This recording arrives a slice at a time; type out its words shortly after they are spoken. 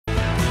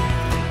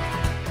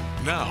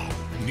Now,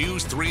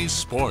 News 3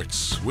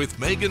 Sports with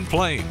Megan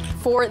Plain.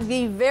 For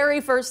the very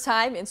first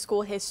time in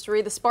school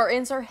history, the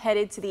Spartans are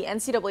headed to the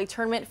NCAA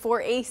Tournament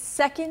for a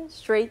second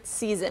straight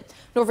season.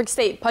 Norfolk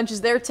State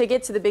punches their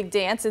ticket to the big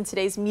dance in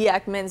today's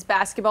MEAC men's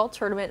basketball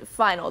tournament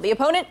final. The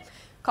opponent,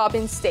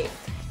 Coppin State.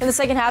 In the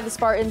second half, the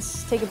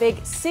Spartans take a big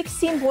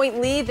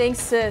 16-point lead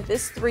thanks to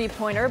this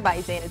three-pointer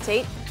by Dana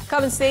Tate.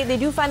 Coppin State, they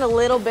do find a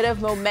little bit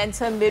of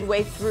momentum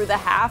midway through the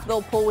half.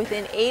 They'll pull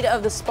within 8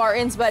 of the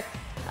Spartans, but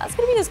that's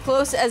going to be as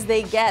close as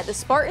they get. The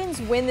Spartans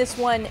win this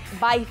one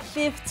by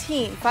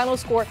 15. Final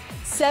score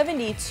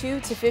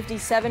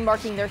 72-57,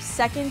 marking their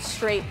second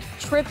straight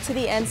trip to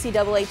the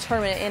NCAA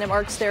tournament, and it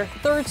marks their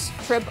third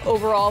trip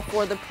overall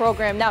for the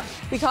program. Now,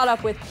 we caught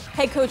up with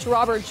head coach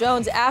Robert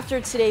Jones after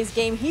today's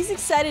game. He's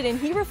excited and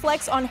he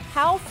reflects on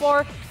how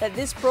far that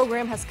this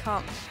program has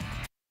come.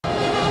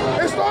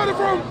 It started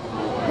from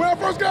when I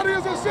first got here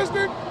as an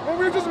assistant, when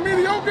we were just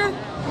mediocre.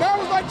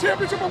 Now it's like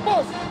championship or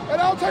bust, and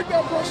I'll take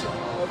that pressure.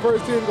 The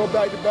first team to go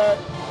back-to-back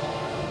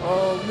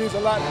means a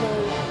lot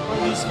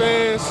to these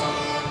fans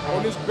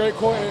on this great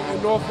court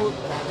in Norfolk.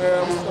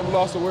 I'm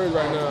lost for words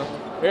right now.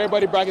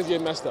 Everybody brackets get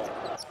messed up.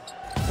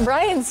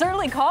 Brian's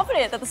certainly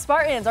confident that the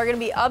Spartans are going to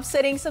be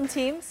upsetting some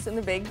teams in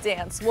the big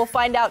dance. We'll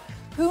find out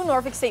who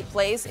Norfolk State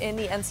plays in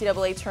the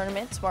NCAA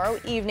tournament tomorrow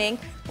evening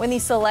when the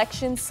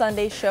Selection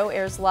Sunday show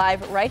airs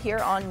live right here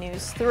on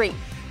News 3.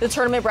 The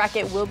tournament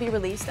bracket will be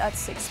released at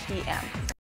 6 p.m.